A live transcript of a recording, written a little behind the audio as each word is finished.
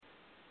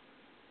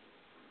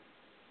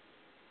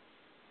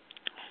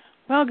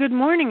Well, good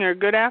morning or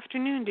good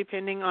afternoon,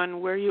 depending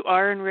on where you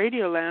are in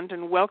Radioland,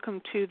 and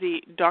welcome to the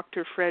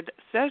Dr. Fred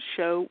Says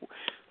Show,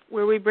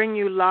 where we bring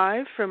you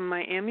live from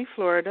Miami,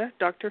 Florida,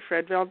 Dr.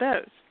 Fred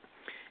Valdes.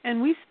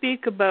 And we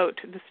speak about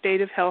the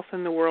state of health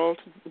in the world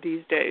these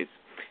days.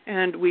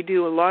 And we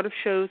do a lot of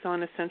shows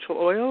on essential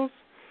oils.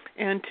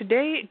 And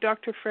today,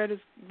 Dr. Fred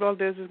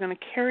Valdes is going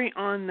to carry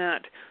on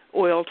that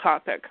oil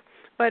topic.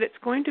 But it's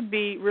going to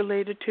be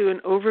related to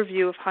an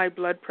overview of high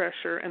blood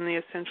pressure and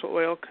the essential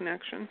oil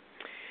connection.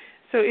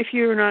 So if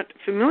you're not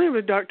familiar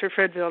with Dr.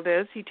 Fred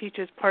Valdes, he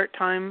teaches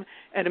part-time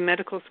at a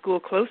medical school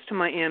close to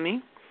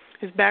Miami.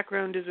 His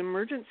background is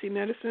emergency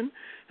medicine.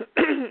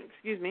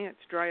 Excuse me, it's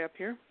dry up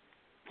here.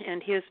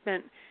 And he has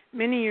spent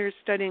many years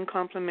studying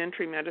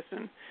complementary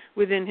medicine.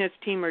 Within his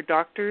team are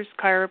doctors,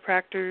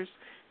 chiropractors,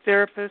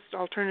 therapists,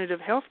 alternative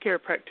healthcare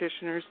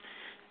practitioners,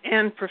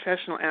 and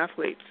professional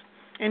athletes.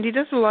 And he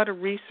does a lot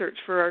of research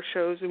for our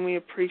shows, and we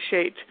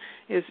appreciate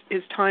his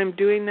time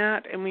doing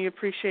that, and we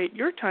appreciate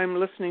your time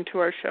listening to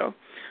our show.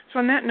 So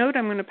on that note,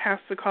 I'm going to pass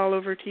the call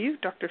over to you,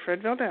 Dr.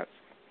 Fred Valdes.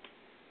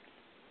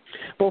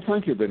 Well,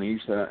 thank you, Denise.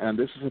 And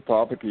this is a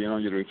topic, your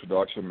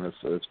introduction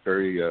is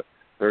very,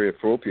 very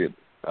appropriate,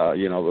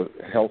 the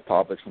health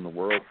topics in the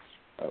world.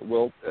 I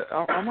want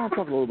to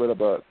talk a little bit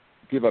about,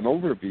 give an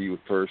overview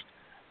first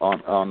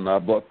on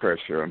blood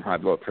pressure and high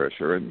blood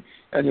pressure. And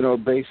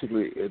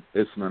basically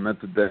it's an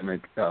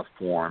epidemic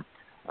form,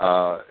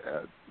 not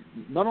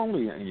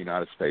only in the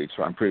United States,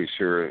 I'm pretty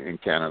sure in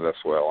Canada as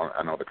well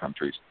and other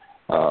countries.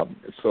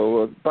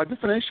 So by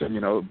definition,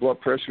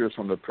 blood pressure is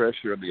when the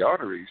pressure of the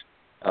arteries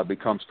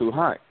becomes too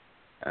high.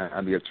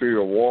 And the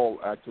arterial wall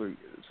actually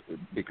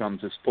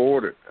becomes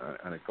distorted,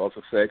 and it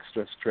causes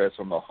extra stress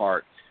on the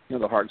heart.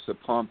 The heart's a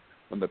pump.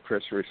 When the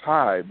pressure is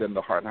high, then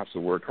the heart has to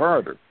work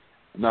harder.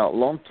 Now,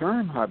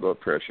 long-term high blood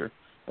pressure,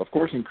 of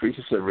course,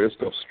 increases the risk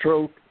of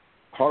stroke,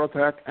 heart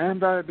attack, and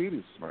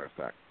diabetes, as a matter of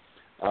fact.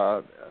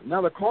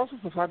 Now, the causes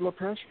of high blood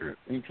pressure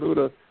include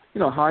a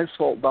high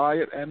salt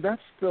diet, and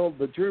that's still,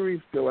 the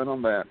jury's still in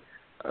on that.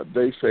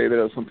 They say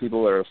there are some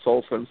people that are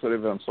salt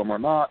sensitive and some are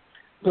not.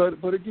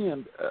 But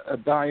again, a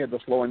diet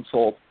that's low in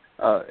salt,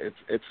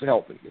 it's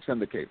healthy, it's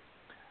indicated.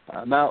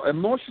 Now,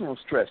 emotional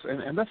stress,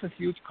 and that's a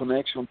huge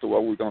connection to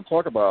what we're going to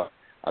talk about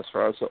as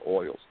far as the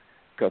oils,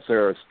 because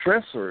there are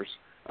stressors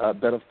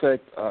that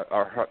affect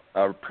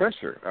our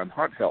pressure and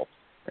heart health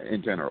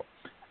in general.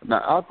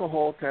 Now,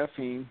 alcohol,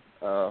 caffeine,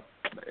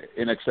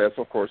 in excess,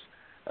 of course,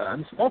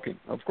 and smoking,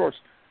 of course.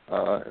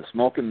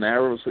 Smoking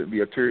narrows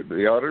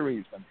the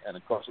arteries and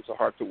it causes the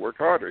heart to work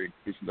harder,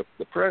 increasing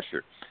the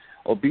pressure.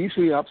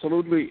 Obesity,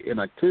 absolutely.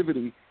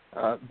 Inactivity.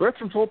 Birth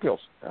control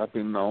pills have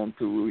been known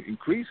to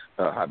increase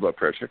high blood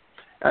pressure,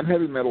 and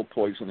heavy metal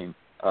poisoning.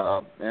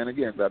 And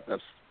again,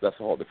 that's a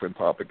whole different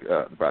topic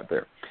right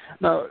there.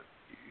 Now,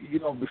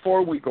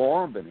 before we go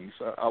on, Denise,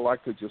 I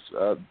like to just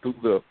do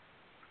the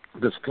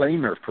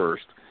disclaimer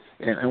first.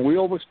 And we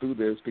always do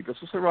this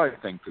because it's the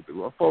right thing to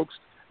do. Folks,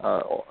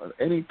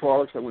 any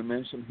products that we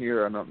mention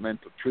here are not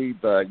meant to treat,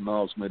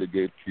 diagnose,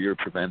 mitigate, cure,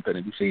 prevent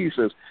any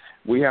diseases.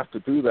 We have to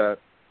do that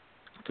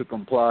to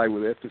comply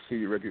with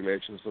FTC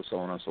regulations and so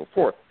on and so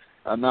forth.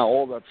 Now,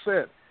 all that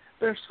said,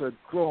 there's a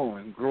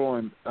growing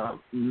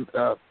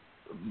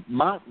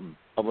mountain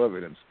of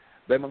evidence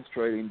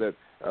demonstrating that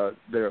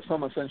there are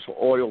some essential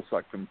oils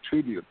that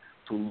contribute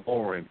to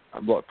lowering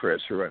blood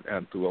pressure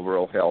and to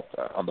overall health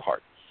on the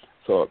heart.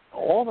 So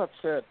all that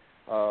said,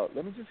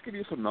 let me just give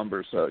you some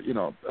numbers.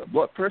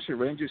 Blood pressure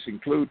ranges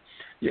include,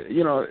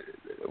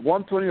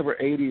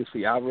 120/80 is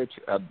the average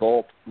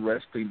adult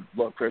resting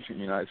blood pressure in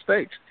the United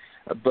States.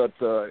 But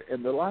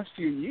in the last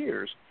few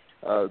years,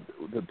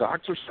 the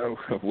doctors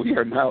we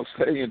are now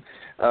saying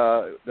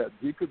that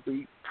you could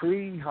be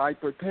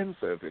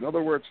pre-hypertensive. In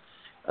other words,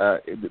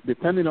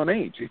 depending on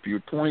age, if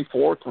you're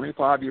 24,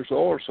 25 years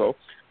old or so,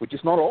 which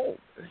is not old,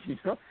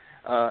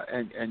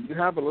 and you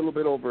have a little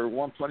bit over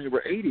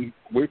 120/80,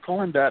 we're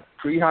calling that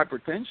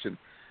pre-hypertension,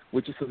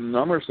 which is the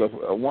numbers of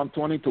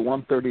 120 to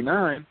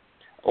 139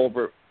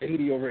 over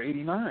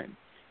 80/89.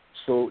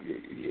 So,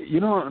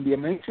 the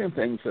amazing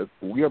thing is that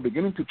we are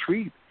beginning to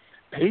treat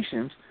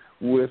patients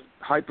with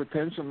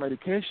hypertension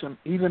medication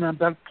even at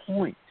that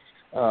point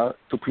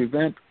to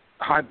prevent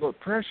high blood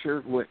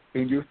pressure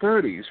in your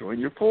 30s or in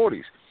your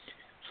 40s.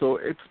 So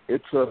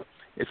it's a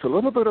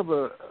little bit of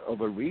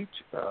a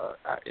reach.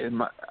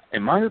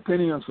 In my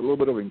opinion, it's a little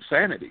bit of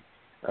insanity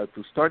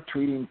to start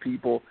treating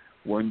people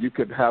when you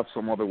could have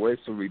some other ways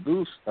to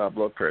reduce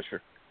blood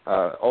pressure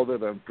other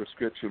than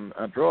prescription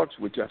drugs,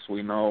 which, as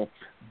we know,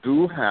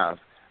 do have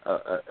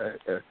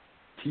a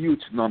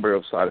huge number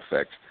of side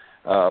effects.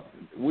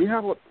 We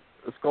have what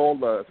is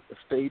called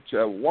stage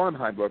 1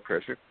 high blood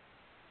pressure,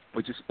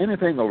 which is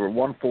anything over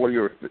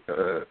 140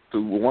 to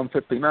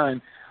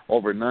 159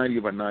 over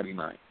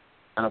 90/99.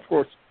 And, of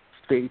course,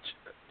 stage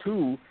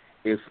 2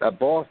 is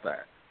above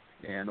that.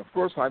 And, of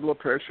course, high blood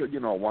pressure,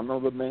 one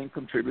of the main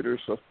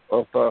contributors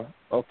of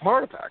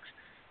heart attacks.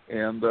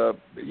 And,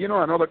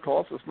 another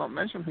cause that's not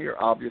mentioned here,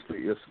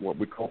 obviously, is what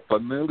we call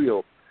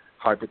familial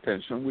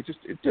hypertension, which is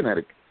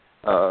genetic.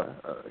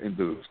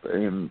 induced.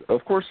 And,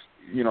 of course,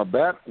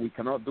 that we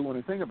cannot do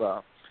anything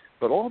about.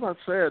 But all that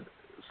said,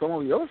 some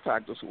of the other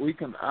factors we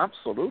can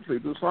absolutely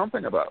do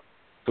something about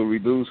to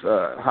reduce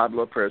high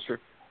blood pressure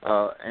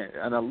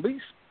and at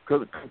least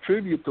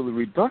contribute to the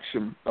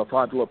reduction of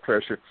high blood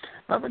pressure.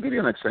 Let me give you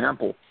an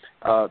example.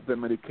 The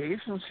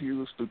medications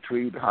used to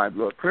treat high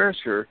blood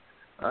pressure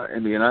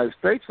in the United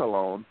States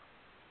alone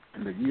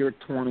in the year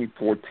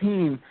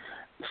 2014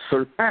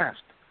 surpassed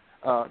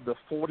the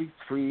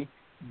 $43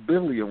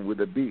 billion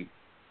with a B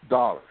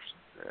dollars.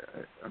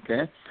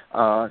 Okay,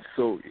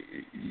 so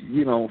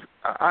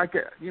I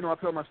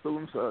tell my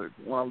students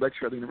when I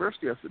lecture at the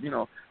university, I said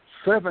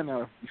 7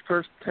 of the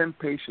first 10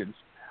 patients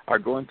are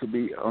going to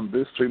be on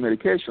these 3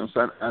 medications,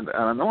 and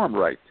I know I'm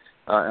right.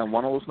 And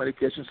one of those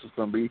medications is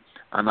going to be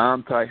an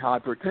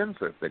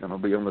antihypertensive. They're going to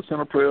be on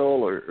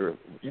lisinopril or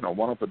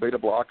one of the beta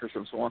blockers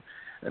and so on,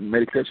 and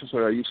medications that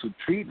are used to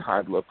treat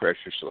high blood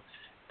pressure. So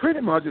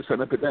pretty much it's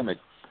an epidemic.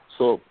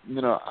 So,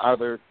 are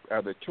there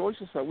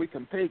choices that we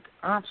can take?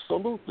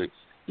 Absolutely.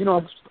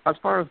 As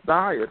far as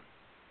diet,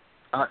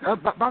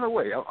 by the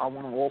way, I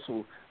want to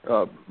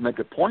also make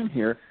a point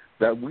here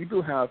that we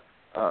do have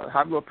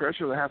high blood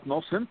pressure that has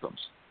no symptoms,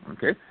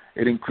 okay?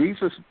 It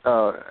increases,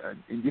 and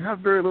you have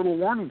very little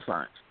warning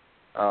signs.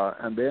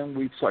 And then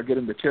we start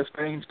getting the chest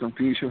pains,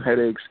 confusion,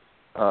 headaches,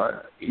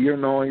 ear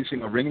noise,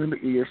 ringing in the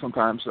ear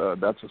sometimes.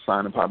 That's a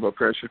sign of high blood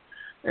pressure.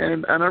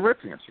 And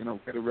arrhythmias,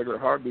 get irregular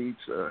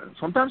heartbeats.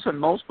 Sometimes a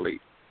nosebleed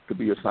could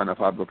be a sign of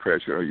high blood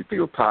pressure, or you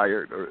feel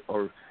tired,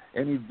 or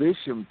any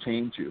vision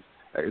changes.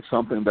 It's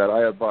something that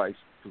I advise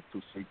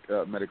to seek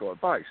medical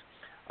advice.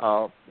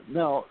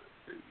 Now,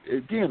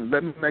 again,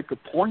 let me make a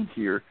point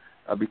here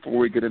before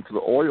we get into the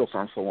oils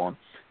and so on,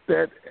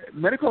 that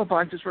medical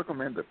advice is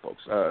recommended,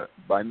 folks.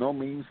 By no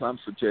means I'm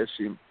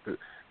suggesting that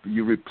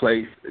you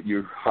replace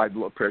your high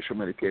blood pressure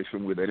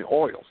medication with any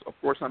oils. Of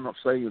course, I'm not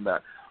saying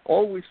that.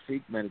 Always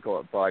seek medical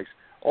advice.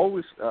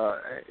 Always,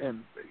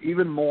 and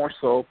even more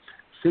so,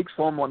 seek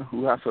someone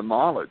who has a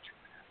knowledge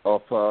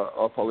of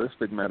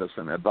holistic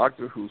medicine, a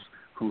doctor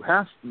who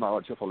has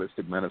knowledge of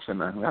holistic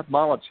medicine and who has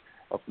knowledge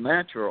of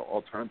natural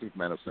alternative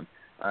medicine,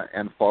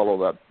 and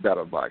follow that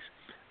advice.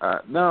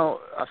 Now,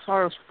 as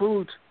far as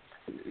food,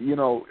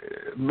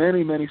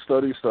 many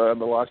studies in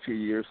the last few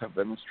years have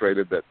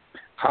demonstrated that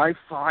high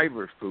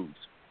fiber foods,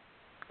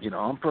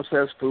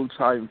 unprocessed foods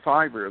high in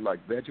fiber like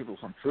vegetables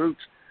and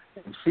fruits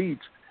and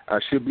seeds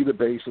should be the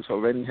basis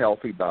of any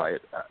healthy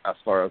diet as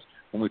far as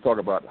when we talk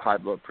about high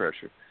blood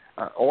pressure.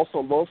 Also,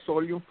 low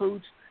sodium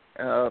foods,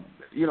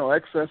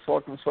 excess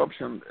salt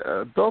consumption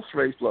does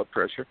raise blood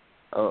pressure,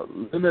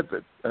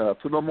 limited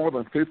to no more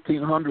than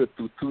 1,500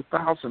 to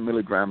 2,000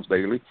 milligrams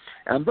daily.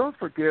 And don't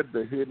forget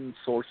the hidden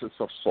sources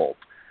of salt.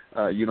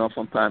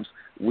 Sometimes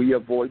we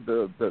avoid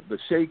the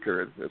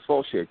shaker, the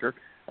salt shaker,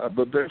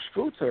 but there's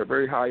foods that are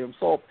very high in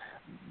salt.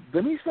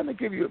 Denise, let me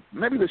give you,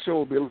 maybe the show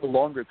will be a little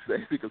longer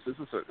today because this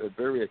is a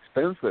very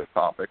expensive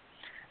topic.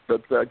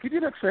 But give you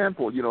an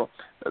example,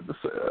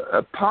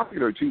 a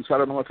popular juice, I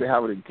don't know if they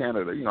have it in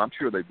Canada, I'm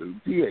sure they do,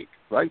 V8,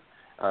 right?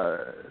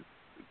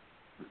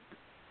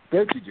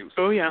 Veggie juice.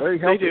 Oh, yeah, very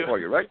healthy they do. For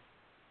you, right?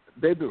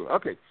 They do,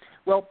 okay.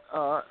 Well,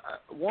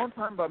 one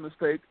time by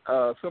mistake,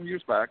 some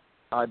years back,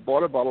 I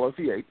bought a bottle of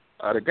V8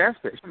 at a gas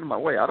station on my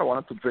way. I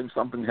wanted to drink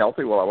something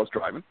healthy while I was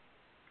driving.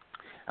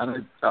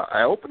 And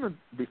I opened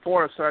it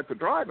before I started to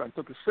drive. I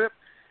took a sip,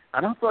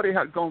 and I thought it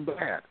had gone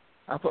bad.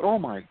 I thought, oh,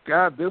 my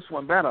God, this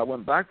went bad. I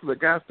went back to the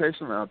gas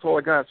station, and I told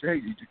the guy, I said,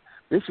 hey,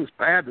 this is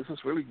bad. This is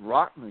really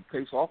rotten. It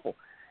tastes awful.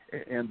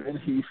 And then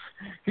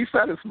he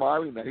started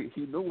smiling. That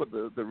he knew what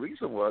the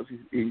reason was.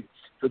 He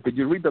said, did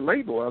you read the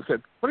label? I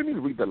said, what do you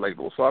mean read the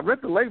label? So I read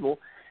the label,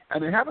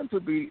 and it happened to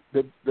be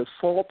the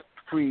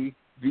salt-free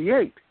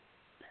V8.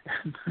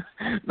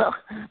 Now,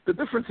 the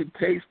difference in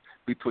taste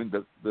between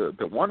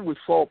the one with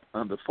salt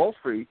and the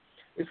salt-free,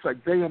 it's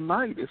like day and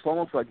night. It's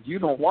almost like you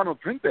don't want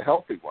to drink the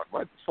healthy one,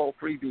 right? The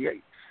salt-free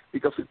V8,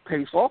 because it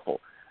tastes awful.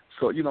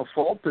 So,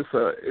 salt is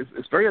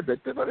very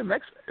addictive, but it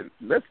makes,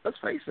 let's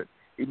face it,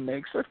 it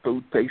makes our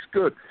food taste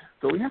good.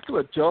 So we have to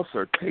adjust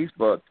our taste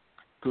bud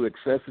to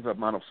excessive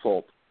amount of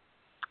salt.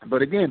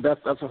 But again,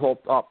 that's a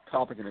whole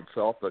topic in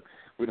itself, but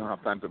we don't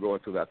have time to go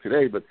into that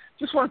today. But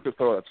just wanted to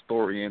throw that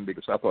story in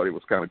because I thought it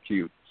was kind of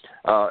cute.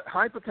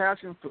 High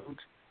potassium foods,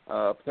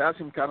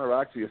 potassium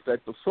counteracts the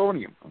effect of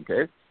sodium,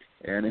 okay?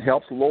 And it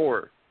helps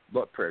lower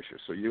blood pressure.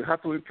 So you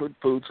have to include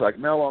foods like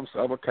melons,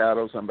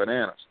 avocados, and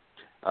bananas.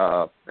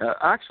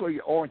 Actually,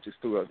 oranges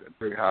too are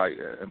very high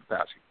in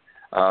potassium.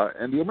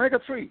 And the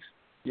omega-3s,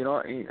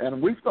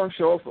 and we've done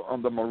shows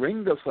on the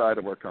Moringa side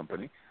of our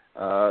company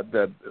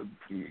that,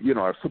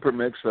 our super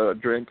mix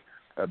drink,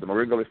 the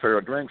Moringa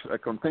Leifera drinks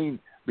contain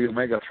the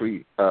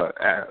omega-3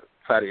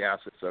 fatty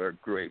acids that are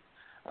great.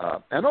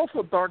 And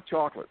also dark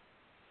chocolate.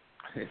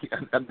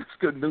 and that's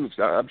good news.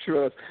 I'm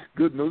sure that's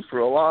good news for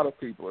a lot of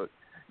people.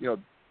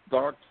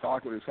 Dark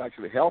chocolate is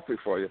actually healthy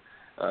for you.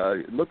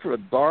 Look for a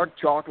dark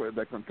chocolate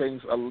that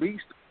contains at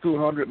least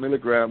 200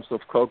 milligrams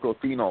of cocoa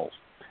phenols,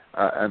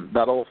 and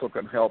that also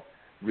can help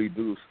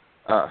reduce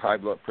high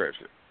blood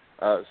pressure.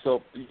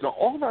 So,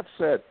 all that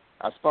said,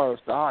 as far as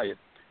diet,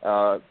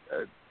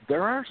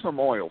 there are some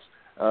oils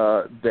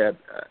that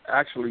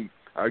actually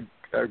are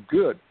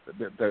good,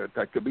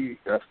 that could be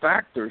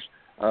factors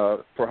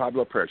for high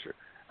blood pressure.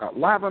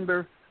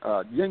 Lavender,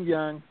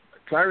 yin-yang,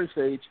 clary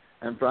sage,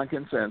 and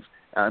frankincense,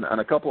 and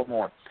a couple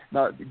more.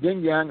 Now,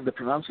 yin-yang, the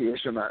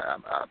pronunciation,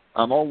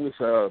 I'm always,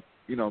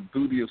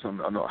 dubious on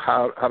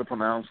how to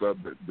pronounce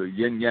the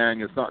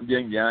yin-yang. It's not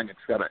yin-yang. It's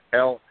got an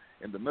L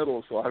in the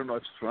middle, so I don't know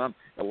if it's from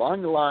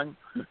along the line,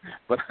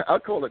 but I'll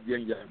call it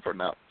yin-yang for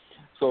now.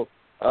 So,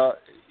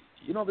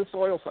 these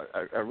oils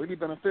are really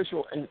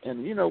beneficial. And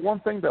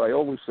one thing that I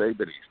always say,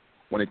 Denise,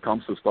 when it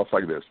comes to stuff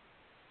like this,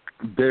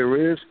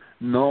 there is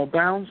no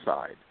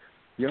downside.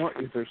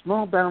 If there's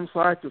no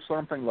downside to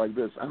something like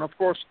this, and of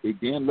course,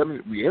 again, let me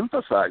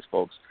reemphasize,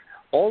 folks,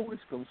 always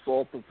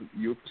consult with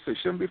your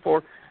physician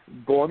before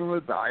going on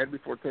a diet,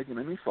 before taking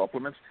any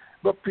supplements,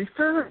 but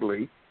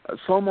preferably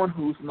someone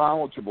who's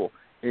knowledgeable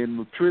in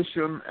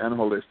nutrition and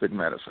holistic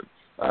medicine.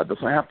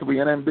 Doesn't have to be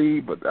an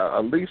MD, but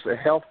at least a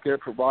healthcare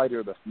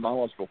provider that's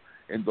knowledgeable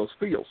in those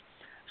fields.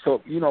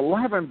 So,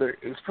 lavender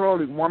is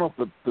probably one of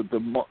the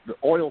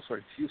oils that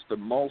are used the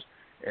most,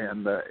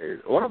 and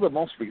one of the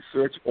most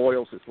researched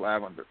oils is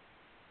lavender.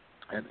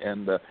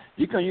 And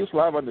you can use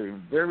lavender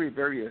in very,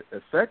 very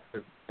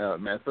effective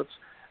methods.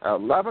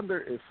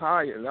 Lavender is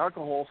high in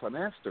alcohols and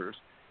esters,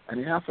 and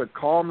it has a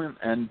calming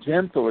and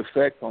gentle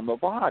effect on the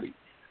body.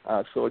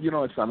 So,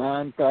 it's an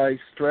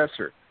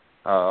anti-stressor.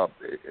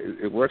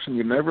 It works in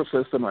your nervous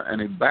system,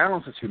 and it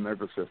balances your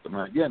nervous system.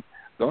 And again,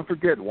 don't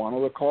forget, one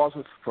of the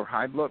causes for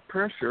high blood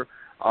pressure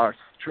are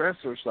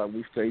stressors that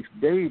we face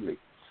daily.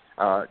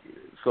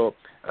 So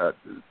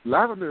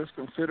lavender is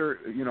considered,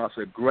 as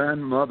a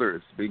grandmother,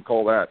 it's being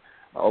called that,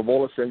 of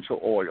all essential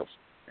oils.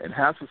 It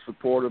has a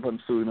supportive and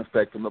soothing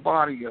effect on the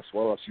body as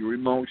well as your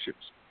emotions.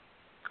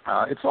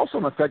 It's also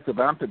an effective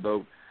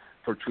antidote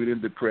for treating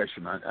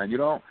depression.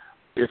 And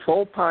it's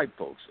all tied,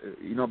 folks.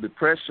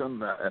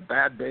 Depression, a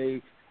bad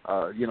day,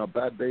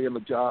 bad day on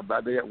the job,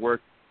 bad day at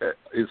work,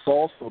 is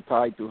also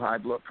tied to high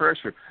blood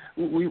pressure.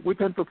 We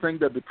tend to think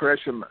that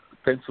depression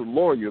tends to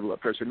lower your blood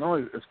pressure. No,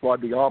 it's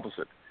quite the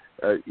opposite.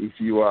 If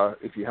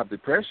you have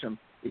depression,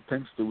 it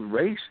tends to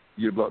raise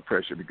your blood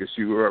pressure because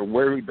you are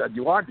worried that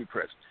you are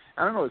depressed.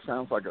 I don't know, it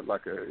sounds like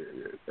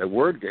a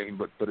word game,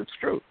 but it's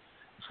true.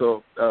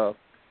 So,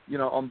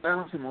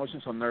 unbalanced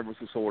emotions and nervous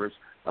disorders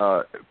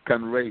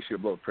can raise your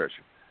blood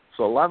pressure.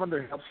 So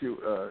lavender helps you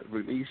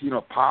release,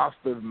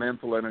 positive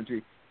mental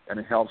energy, and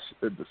it helps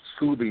the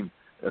soothing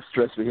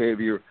stress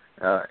behavior,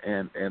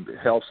 and it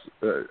helps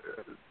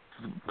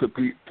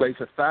plays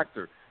a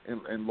factor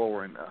in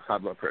lowering high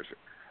blood pressure.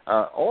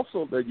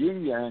 Also, the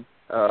yin-yang,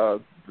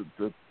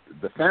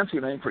 the fancy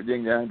name for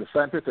yin-yang, the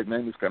scientific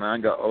name is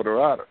Cananga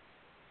odorata.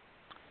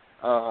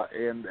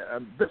 And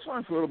this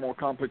one's a little more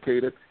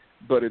complicated,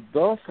 but it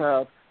does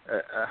have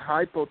a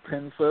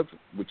hypotensive,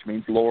 which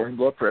means lowering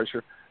blood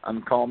pressure,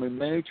 and calming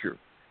nature.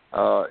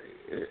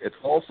 It's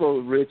also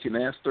rich in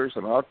esters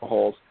and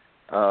alcohols,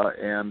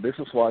 and this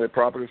is why the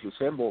properties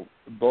resemble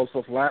those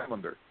of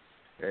lavender.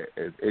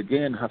 It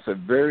again has a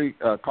very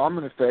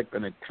calming effect,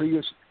 and it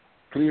clears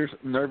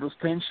nervous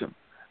tension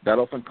that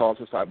often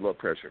causes high blood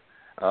pressure.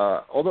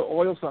 Other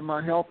oils that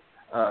might help,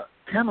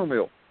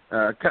 chamomile.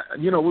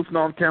 We've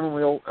known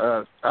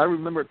chamomile. I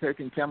remember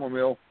taking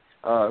chamomile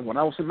when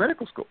I was in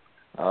medical school,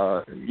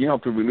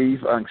 to relieve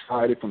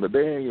anxiety from the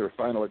day or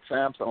final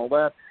exams and all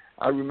that.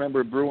 I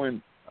remember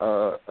brewing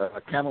a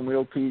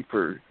chamomile tea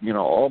for,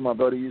 all my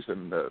buddies,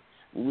 and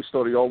we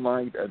studied all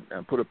night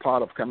and put a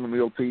pot of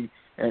chamomile tea.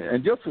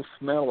 And just the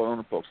smell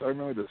on folks. I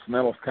remember the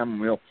smell of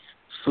chamomile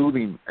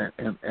soothing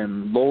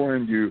and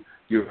lowering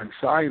your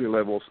anxiety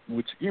levels,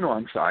 which,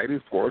 anxiety,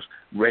 of course,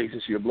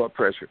 raises your blood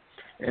pressure.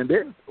 And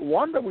then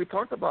one that we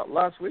talked about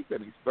last week,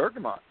 that is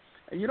bergamot.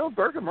 And,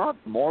 bergamot,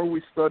 the more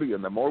we study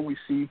and the more we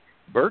see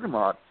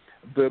bergamot,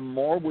 the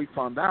more we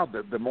find out,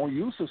 the more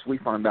uses we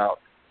find out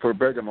for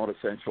bergamot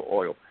essential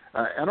oil.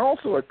 And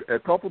also a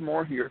couple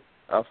more here.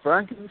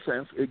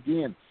 Frankincense,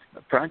 again,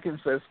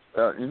 frankincense,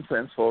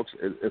 incense, folks,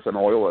 is an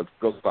oil that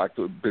goes back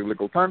to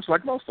biblical times,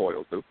 like most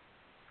oils do.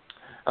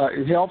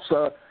 It helps,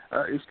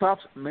 it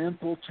stops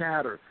mental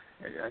chatter,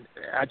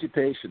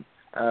 agitation.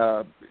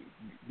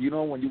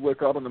 When you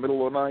wake up in the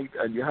middle of the night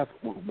and you have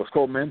what's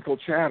called mental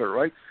chatter,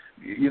 right?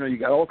 You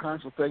got all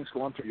kinds of things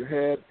going through your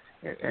head,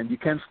 and you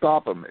can't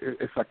stop them.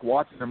 It's like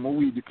watching a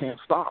movie you can't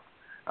stop.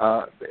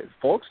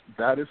 Folks,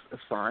 that is a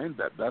sign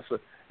that's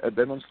a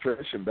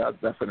demonstration,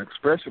 that's an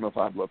expression of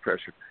high blood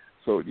pressure.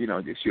 So,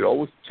 you should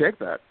always check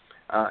that.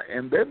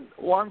 And then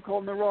one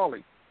called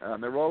neroli.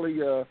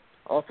 Neroli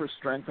offers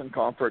strength and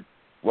comfort,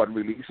 what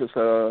releases,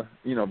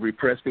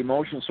 repressed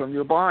emotions from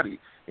your body.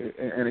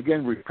 And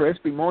again, repressed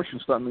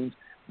emotions, that means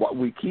what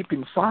we keep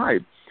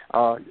inside.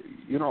 All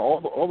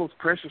those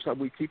pressures that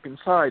we keep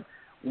inside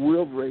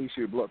will raise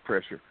your blood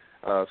pressure.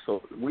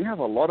 So we have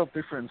a lot of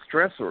different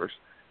stressors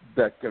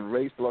that can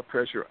raise blood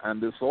pressure,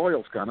 and these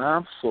oils can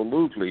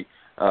absolutely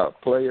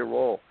play a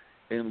role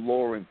in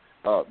lowering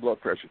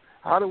blood pressure.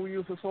 How do we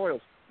use the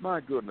oils? My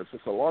goodness,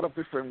 there's a lot of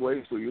different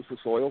ways to use the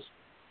oils.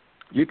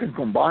 You can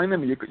combine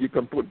them. You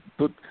can put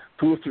 2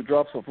 or 3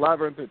 drops of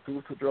lavender, 2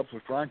 or 3 drops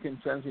of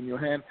frankincense in your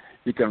hand.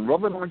 You can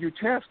rub it on your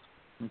chest,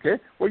 okay,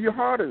 where your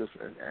heart is.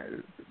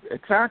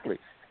 Exactly.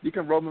 You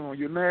can rub them on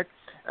your neck.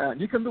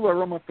 You can do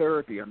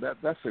aromatherapy, and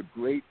that's a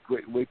great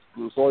way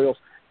to use oils.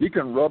 You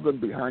can rub them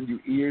behind your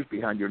ears,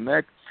 behind your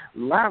neck.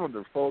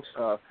 Lavender, folks.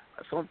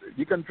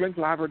 You can drink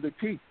lavender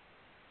tea.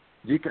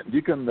 You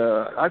can.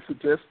 I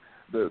suggest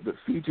the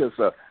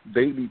Fija's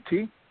daily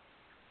tea,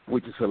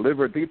 which is a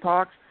liver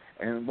detox.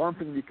 And one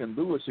thing you can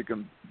do is you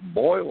can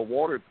boil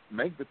water,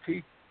 make the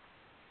tea,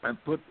 and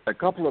put a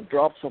couple of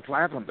drops of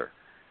lavender.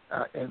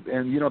 And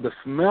the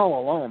smell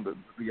alone,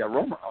 the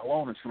aroma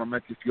alone is going to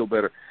make you feel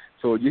better.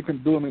 So you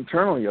can do them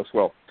internally as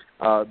well.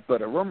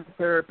 But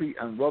aromatherapy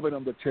and rubbing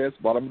on the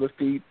chest, bottom of the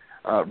feet,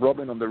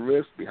 rubbing on the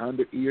wrist, behind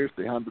the ears,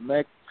 behind the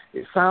neck,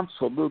 it's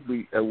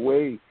absolutely a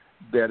way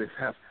that it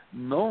has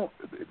no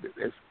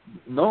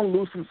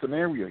losing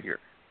scenario here.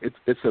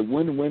 It's a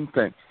win-win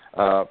thing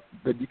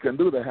that you can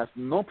do that has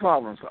no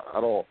problems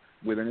at all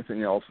with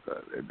anything else,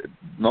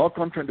 no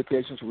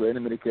contraindications with any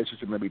medications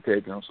you may be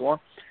taking and so on.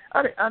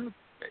 And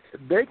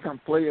they can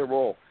play a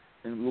role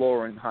in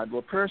lowering high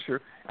blood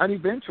pressure, and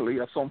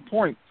eventually, at some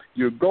point,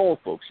 your goals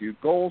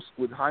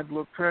with high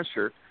blood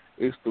pressure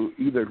is to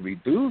either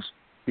reduce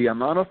the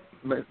amount of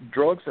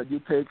drugs that you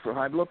take for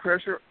high blood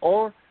pressure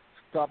or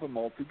stop them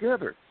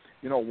altogether.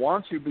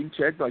 Once you've been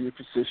checked by your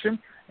physician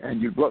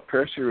and your blood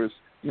pressure is,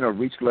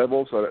 reached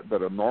levels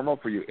that are normal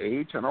for your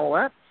age and all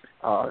that,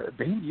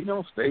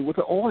 then, stay with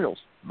the oils.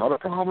 Not a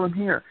problem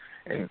here.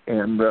 And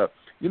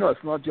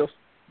it's not just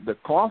the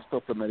cost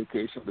of the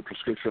medication, the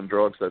prescription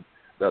drugs that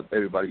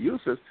everybody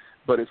uses,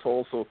 but it's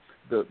also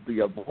the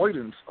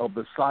avoidance of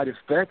the side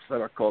effects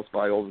that are caused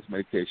by all these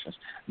medications.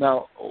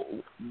 Now,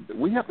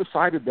 we have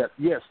decided that,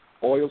 yes,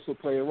 oils will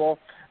play a role.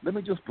 Let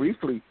me just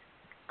briefly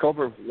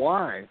cover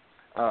why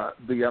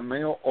the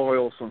Ameo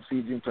oils from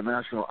CG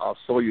International are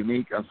so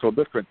unique and so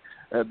different.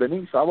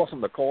 Denise, I was on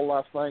the call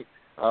last night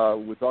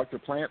with Dr.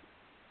 Plant,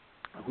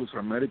 who's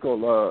our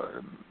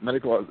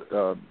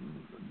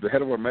the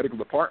head of our medical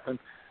department,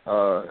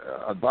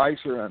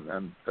 advisor,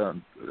 and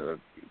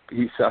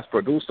he has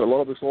produced a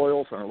lot of these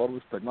oils and a lot of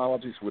these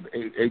technologies with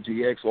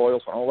AGX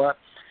oils and all that,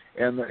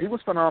 and it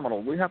was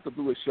phenomenal. We have to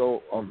do a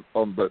show on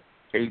the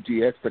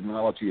AGX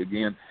technology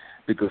again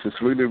because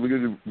it's really,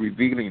 really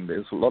revealing.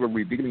 There's a lot of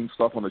revealing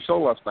stuff on the show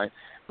last night.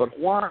 But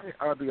why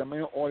are the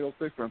Ameo oils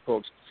different,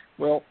 folks?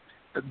 Well,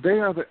 they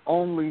are the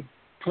only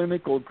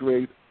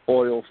clinical-grade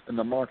oils in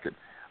the market.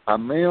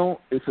 Ameo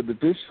is a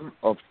division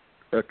of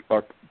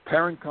our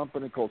parent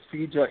company called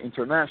Fija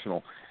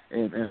International.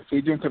 And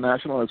Fija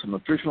International is a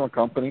nutritional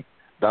company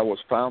that was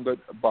founded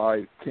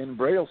by Ken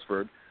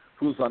Brailsford,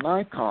 who's an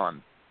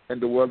icon in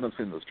the wellness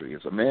industry.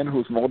 He's a man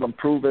who's more than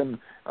proven,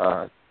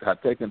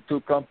 had taken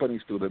 2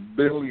 companies to the $1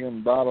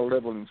 billion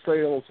level in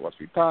sales, was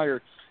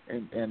retired.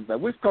 And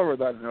we've covered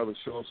that in other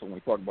shows when we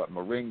talk about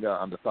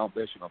Moringa and the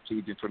foundation of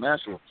Fija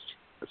International.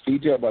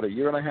 Fija, about a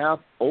year and a half,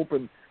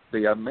 opened the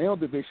Ameo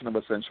division of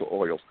essential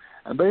oils,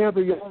 and they are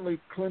the only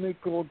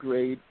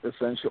clinical-grade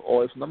essential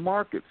oils in the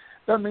market.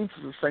 That means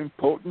it's the same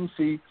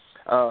potency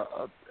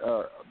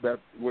that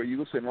were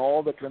used in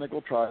all the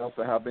clinical trials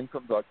that have been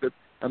conducted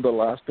in the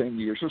last 10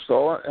 years or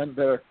so, and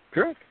they're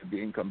currently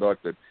being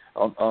conducted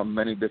on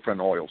many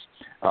different oils.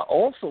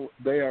 Also,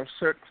 they are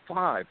Cert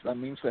 5. That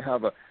means they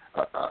have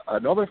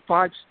another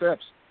 5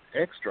 steps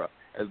extra,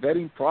 a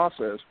vetting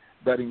process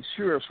that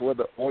ensures where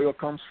the oil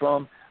comes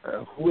from,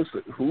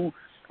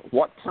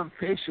 what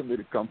plantation did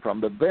it come from,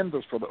 the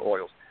vendors for the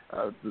oils,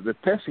 the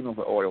testing of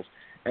the oils.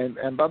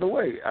 And by the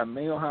way,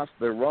 Ameo has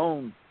their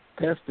own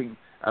testing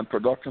and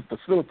production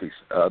facilities.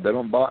 They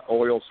don't buy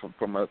oils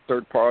from a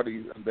third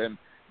party and then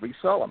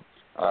resell them.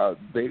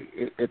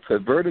 It's a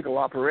vertical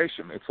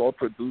operation. It's all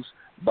produced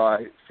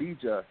by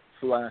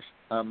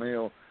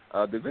Fija/Ameo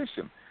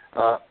division.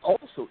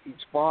 Also,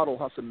 each bottle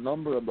has a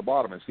number on the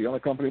bottom. It's the only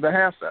company that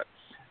has that,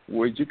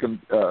 where you can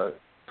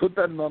input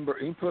that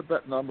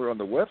number on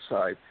the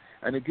website,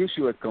 and it gives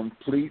you a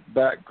complete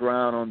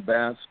background on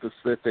that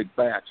specific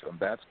batch, on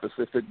that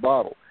specific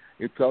bottle.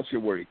 It tells you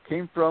where it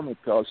came from. It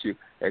tells you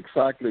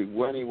exactly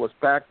when it was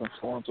packed and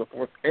so on and so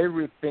forth.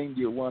 Everything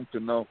you want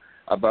to know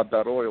about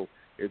that oil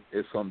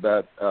is on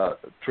that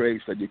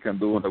trace that you can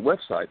do on the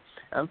website.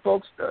 And,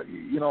 folks,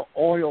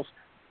 oils,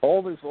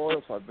 all these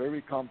oils are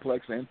very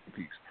complex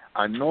entities.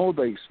 I know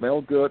they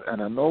smell good,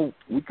 and I know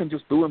we can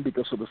just do them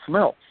because of the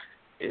smell.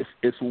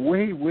 It's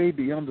way, way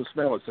beyond the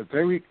smell.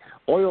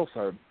 Oils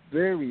are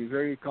very,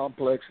 very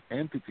complex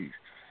entities,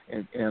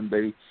 and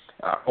they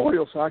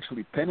oils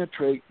actually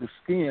penetrate the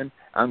skin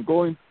and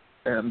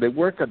they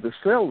work at the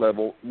cell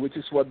level, which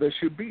is what they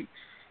should be.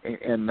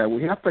 And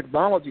we have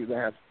technology that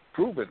has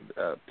proven,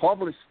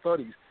 published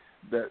studies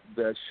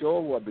that show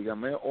what the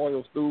Ameo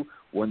oils do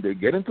when they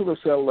get into the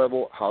cell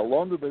level, how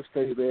long do they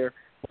stay there,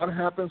 what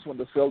happens when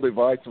the cell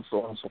divides, and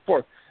so on and so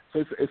forth.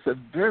 So it's a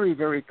very,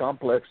 very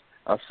complex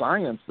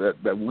science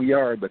that we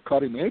are at the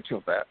cutting edge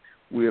of that.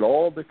 with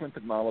all different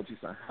technologies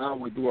and how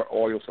we do our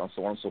oils and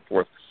so on and so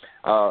forth.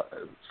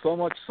 So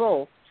much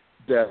so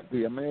that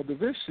the Ameo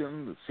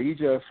division, the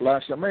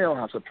CJ/Ameo,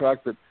 has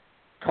attracted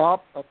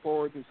top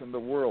authorities in the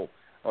world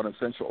on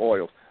essential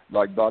oils,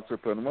 like Dr.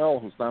 Penuel,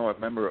 who's now a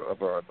member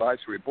of our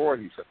advisory board.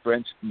 He's a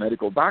French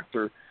medical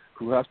doctor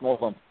who has more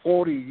than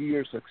 40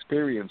 years'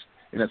 experience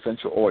in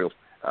essential oils,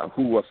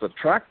 who was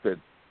attracted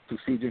to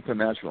CJ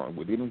International. And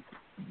we didn't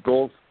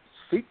go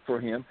seek for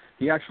him.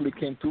 He actually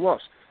came to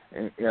us,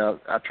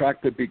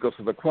 attracted because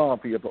of the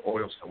quality of the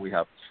oils that we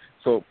have.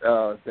 So,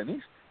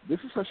 Denise, this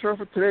is our show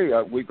for today.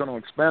 We're going to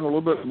expand a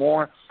little bit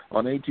more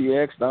on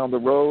ATX down the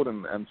road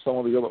and some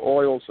of the other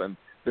oils and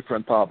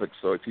different topics.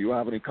 So if you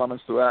have any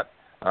comments to that,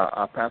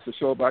 I'll pass the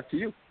show back to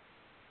you.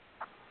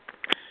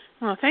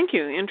 Well, thank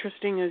you.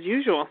 Interesting as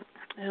usual.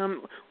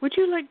 Would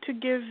you like to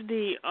give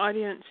the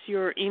audience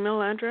your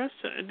email address?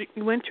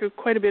 You went through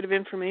quite a bit of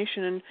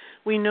information, and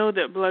we know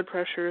that blood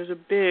pressure is a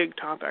big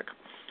topic.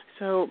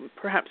 So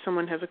perhaps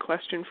someone has a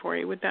question for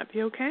you. Would that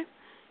be okay?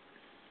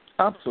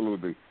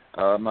 Absolutely.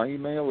 My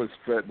email is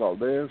Fred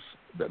Valdes,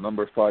 the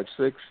number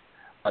 56,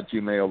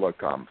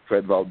 @gmail.com.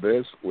 Fred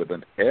Valdes with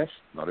an S,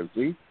 not a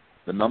Z,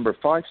 the number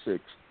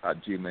 56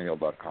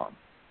 @gmail.com.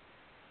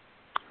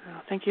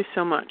 Thank you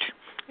so much.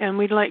 And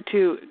we'd like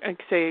to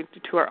say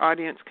to our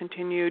audience,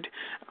 continued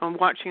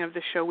watching of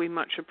the show, we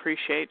much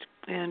appreciate.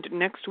 And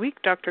next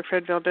week, Dr.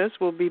 Fred Valdes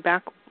will be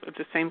back at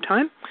the same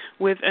time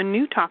with a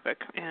new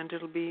topic, and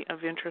it'll be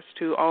of interest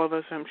to all of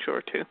us, I'm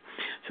sure, too.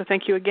 So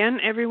thank you again,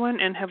 everyone,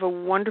 and have a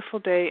wonderful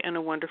day and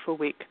a wonderful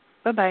week.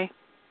 Bye-bye.